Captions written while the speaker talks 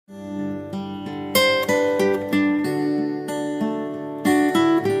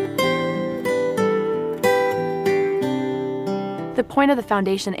point of the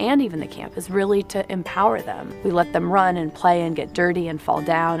foundation and even the camp is really to empower them. We let them run and play and get dirty and fall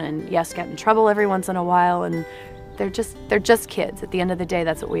down and, yes, get in trouble every once in a while, and they're just kids. At the end of the day,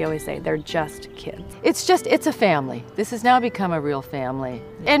 that's what we always say, they're just kids. It's a family. This has now become a real family.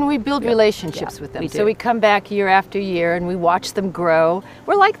 And we build relationships with them. So we come back year after year and we watch them grow.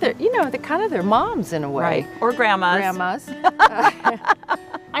 We're like they're kind of their moms in a way. Right. Or grandmas. Grandmas.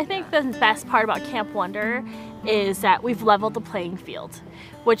 I think the best part about Camp Wonder is that we've leveled the playing field,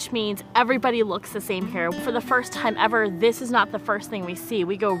 which means everybody looks the same here. For the first time ever, this is not the first thing we see.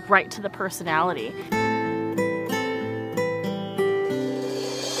 We go right to the personality.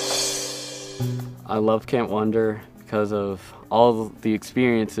 I love Camp Wonder because of all the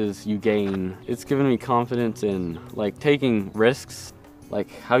experiences you gain. It's given me confidence in taking risks,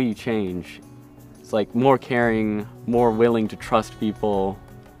 how you change. It's more caring, more willing to trust people,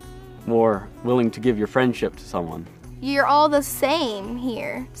 more willing to give your friendship to someone. You're all the same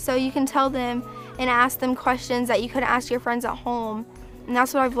here, so you can tell them and ask them questions that you couldn't ask your friends at home. And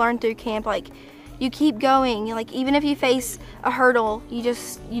that's what I've learned through camp. You keep going, even if you face a hurdle,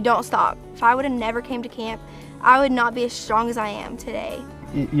 you don't stop. If I would have never came to camp, I would not be as strong as I am today.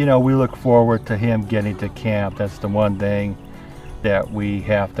 We look forward to him getting to camp. That's the one thing that we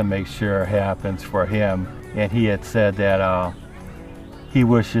have to make sure happens for him. And he had said that he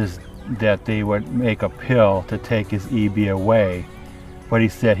wishes that they would make a pill to take his EB away, but he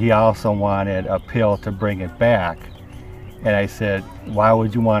said he also wanted a pill to bring it back. And I said, why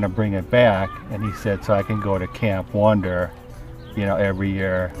would you want to bring it back? And he said, so I can go to Camp Wonder, every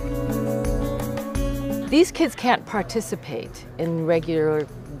year. These kids can't participate in regular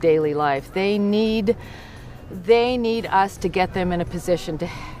daily life. They need us to get them in a position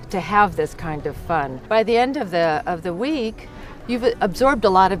to have this kind of fun. By the end of the week, you've absorbed a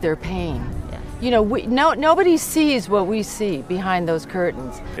lot of their pain. Nobody sees what we see behind those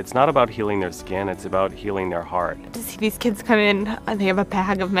curtains. It's not about healing their skin, it's about healing their heart. To see these kids come in and they have a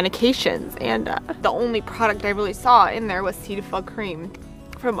bag of medications, and the only product I really saw in there was Cetaphil cream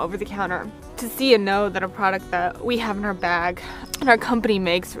from over the counter. To see and know that a product that we have in our bag and our company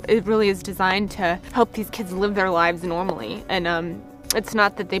makes, it really is designed to help these kids live their lives normally. And it's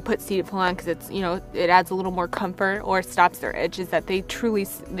not that they put Cetaphil on because it's, it adds a little more comfort or stops their itch. Is that they truly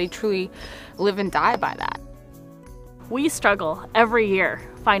live and die by that. We struggle every year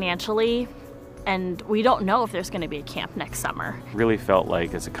financially, and we don't know if there's going to be a camp next summer. Really felt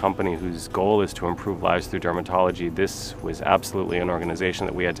like, as a company whose goal is to improve lives through dermatology, this was absolutely an organization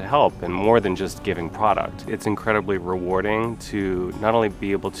that we had to help, and more than just giving product. It's incredibly rewarding to not only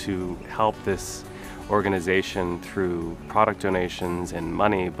be able to help this organization through product donations and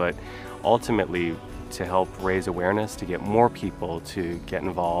money, but ultimately to help raise awareness, to get more people to get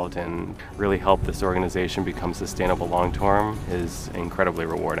involved and really help this organization become sustainable long-term is incredibly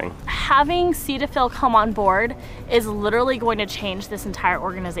rewarding. Having Cetaphil come on board is literally going to change this entire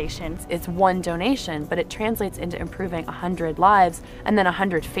organization. It's one donation, but it translates into improving 100 lives and then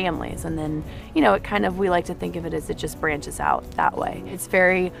 100 families. And then, we like to think of it as it just branches out that way. It's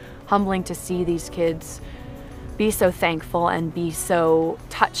very humbling to see these kids be so thankful and be so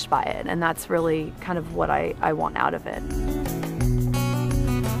touched by it, and that's really kind of what I want out of it.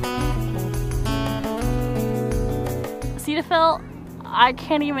 Cetaphil, I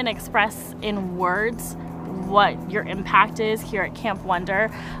can't even express in words what your impact is here at Camp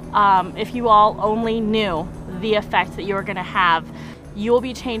Wonder. If you all only knew the effect that you're going to have, you will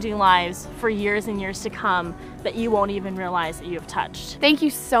be changing lives for years and years to come that you won't even realize that you have touched. Thank you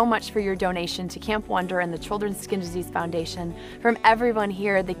so much for your donation to Camp Wonder and the Children's Skin Disease Foundation. From everyone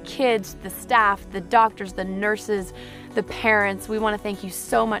here, the kids, the staff, the doctors, the nurses, the parents, we want to thank you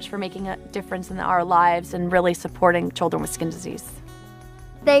so much for making a difference in our lives and really supporting children with skin disease.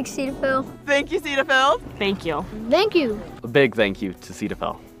 Thanks, Cetaphil. Thank you, Cetaphil. Thank you. Thank you. A big thank you to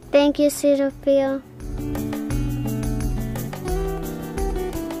Cetaphil. Thank you, Cetaphil.